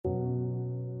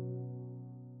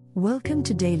Welcome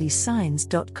to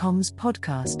dailysigns.com's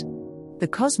podcast. The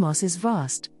cosmos is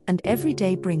vast, and every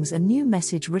day brings a new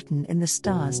message written in the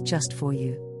stars just for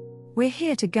you. We're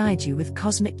here to guide you with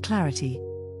cosmic clarity.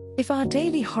 If our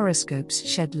daily horoscopes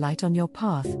shed light on your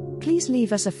path, please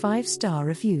leave us a 5-star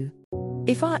review.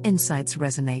 If our insights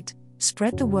resonate,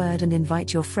 spread the word and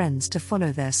invite your friends to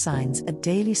follow their signs at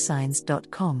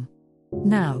dailysigns.com.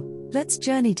 Now, let's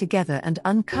journey together and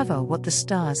uncover what the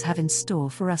stars have in store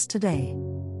for us today.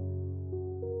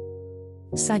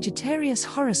 Sagittarius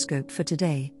horoscope for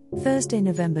today, Thursday,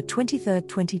 November 23,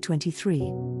 2023.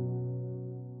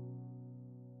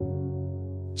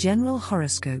 General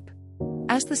horoscope.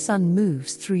 As the sun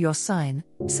moves through your sign,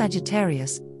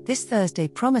 Sagittarius, this Thursday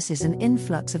promises an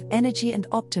influx of energy and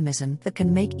optimism that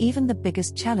can make even the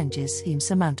biggest challenges seem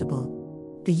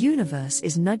surmountable. The universe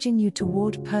is nudging you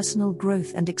toward personal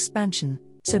growth and expansion,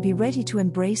 so be ready to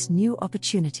embrace new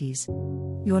opportunities.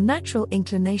 Your natural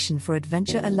inclination for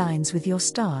adventure aligns with your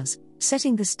stars,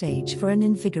 setting the stage for an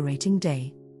invigorating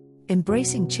day.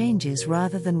 Embracing changes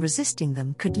rather than resisting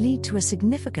them could lead to a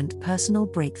significant personal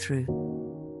breakthrough.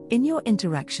 In your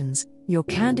interactions, your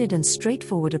candid and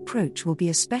straightforward approach will be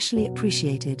especially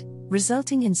appreciated,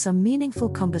 resulting in some meaningful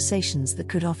conversations that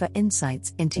could offer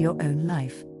insights into your own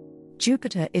life.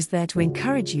 Jupiter is there to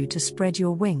encourage you to spread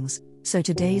your wings, so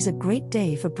today's a great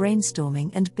day for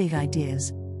brainstorming and big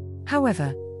ideas.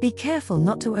 However, be careful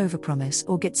not to overpromise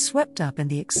or get swept up in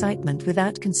the excitement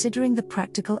without considering the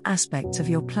practical aspects of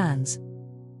your plans.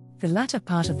 The latter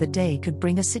part of the day could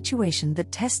bring a situation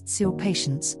that tests your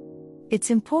patience. It's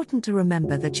important to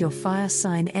remember that your fire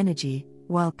sign energy,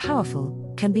 while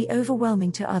powerful, can be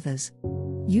overwhelming to others.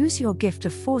 Use your gift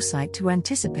of foresight to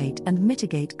anticipate and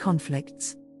mitigate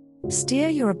conflicts. Steer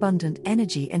your abundant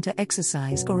energy into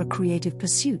exercise or a creative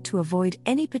pursuit to avoid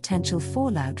any potential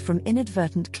fallout from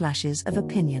inadvertent clashes of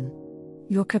opinion.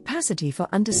 Your capacity for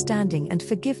understanding and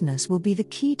forgiveness will be the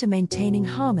key to maintaining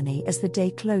harmony as the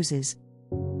day closes.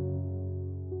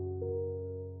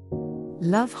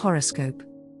 Love horoscope.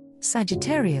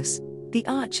 Sagittarius, the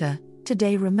Archer,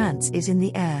 today romance is in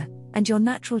the air, and your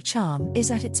natural charm is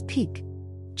at its peak.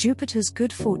 Jupiter's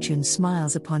good fortune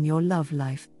smiles upon your love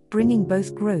life, bringing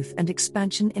both growth and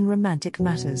expansion in romantic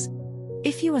matters.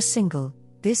 If you are single,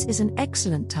 this is an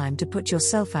excellent time to put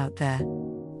yourself out there.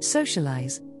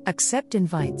 Socialize, accept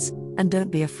invites, and don't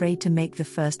be afraid to make the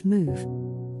first move.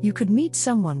 You could meet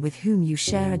someone with whom you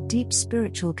share a deep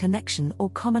spiritual connection or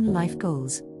common life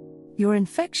goals. Your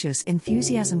infectious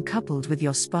enthusiasm coupled with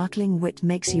your sparkling wit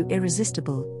makes you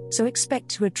irresistible, so expect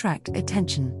to attract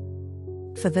attention.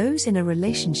 For those in a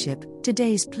relationship,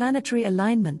 today's planetary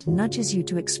alignment nudges you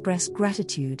to express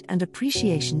gratitude and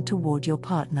appreciation toward your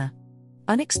partner.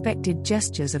 Unexpected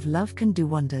gestures of love can do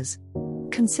wonders.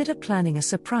 Consider planning a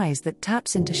surprise that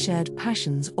taps into shared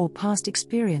passions or past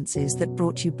experiences that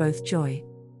brought you both joy.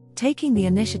 Taking the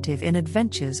initiative in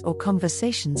adventures or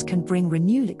conversations can bring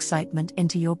renewed excitement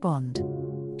into your bond.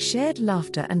 Shared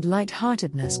laughter and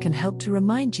light-heartedness can help to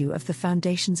remind you of the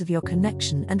foundations of your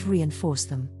connection and reinforce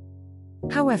them.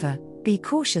 However, be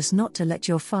cautious not to let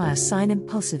your fire sign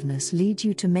impulsiveness lead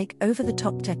you to make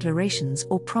over-the-top declarations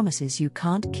or promises you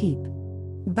can't keep.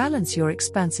 Balance your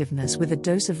expansiveness with a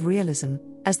dose of realism,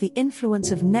 as the influence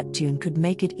of Neptune could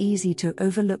make it easy to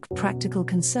overlook practical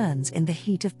concerns in the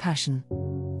heat of passion.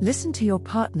 Listen to your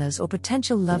partner's or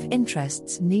potential love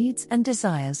interests, needs and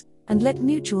desires, and let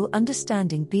mutual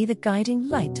understanding be the guiding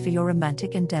light for your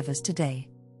romantic endeavors today.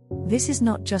 This is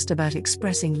not just about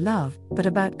expressing love, but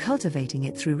about cultivating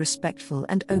it through respectful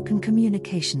and open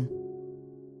communication.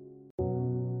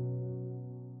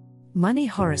 Money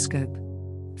horoscope.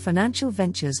 Financial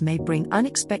ventures may bring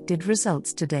unexpected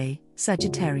results today,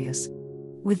 Sagittarius.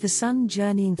 With the sun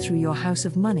journeying through your house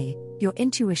of money, your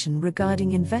intuition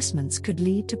regarding investments could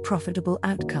lead to profitable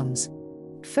outcomes.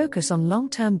 Focus on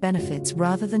long-term benefits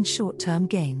rather than short-term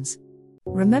gains.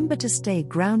 Remember to stay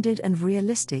grounded and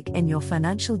realistic in your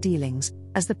financial dealings,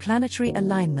 as the planetary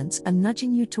alignments are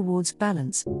nudging you towards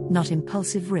balance, not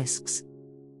impulsive risks.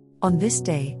 On this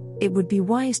day, it would be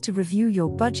wise to review your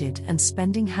budget and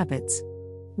spending habits.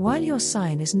 While your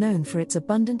sign is known for its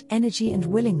abundant energy and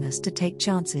willingness to take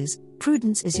chances,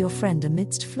 prudence is your friend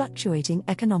amidst fluctuating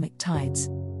economic tides.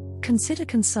 Consider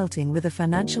consulting with a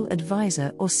financial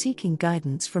advisor or seeking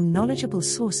guidance from knowledgeable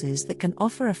sources that can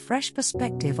offer a fresh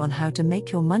perspective on how to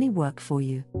make your money work for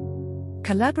you.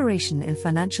 Collaboration in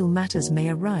financial matters may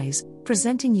arise,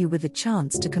 presenting you with a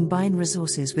chance to combine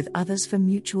resources with others for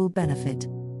mutual benefit.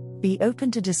 Be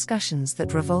open to discussions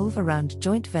that revolve around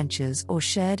joint ventures or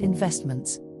shared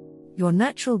investments. Your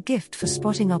natural gift for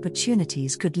spotting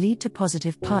opportunities could lead to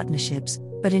positive partnerships,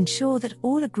 but ensure that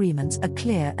all agreements are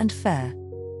clear and fair.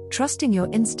 Trusting your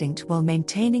instinct while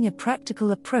maintaining a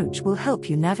practical approach will help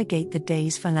you navigate the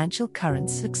day's financial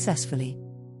currents successfully.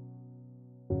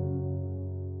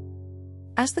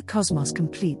 As the cosmos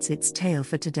completes its tale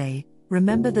for today,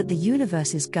 remember that the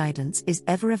universe's guidance is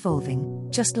ever evolving,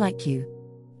 just like you.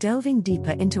 Delving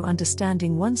deeper into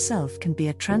understanding oneself can be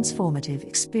a transformative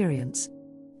experience.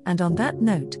 And on that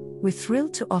note, we're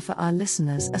thrilled to offer our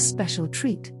listeners a special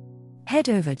treat. Head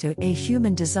over to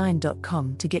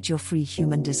ahumandesign.com to get your free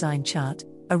human design chart,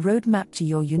 a roadmap to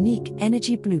your unique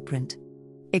energy blueprint.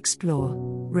 Explore,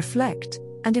 reflect,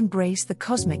 and embrace the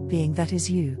cosmic being that is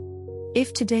you.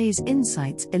 If today's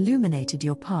insights illuminated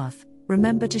your path,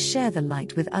 remember to share the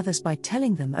light with others by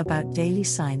telling them about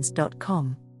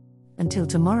dailysigns.com. Until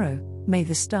tomorrow, may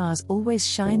the stars always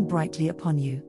shine brightly upon you.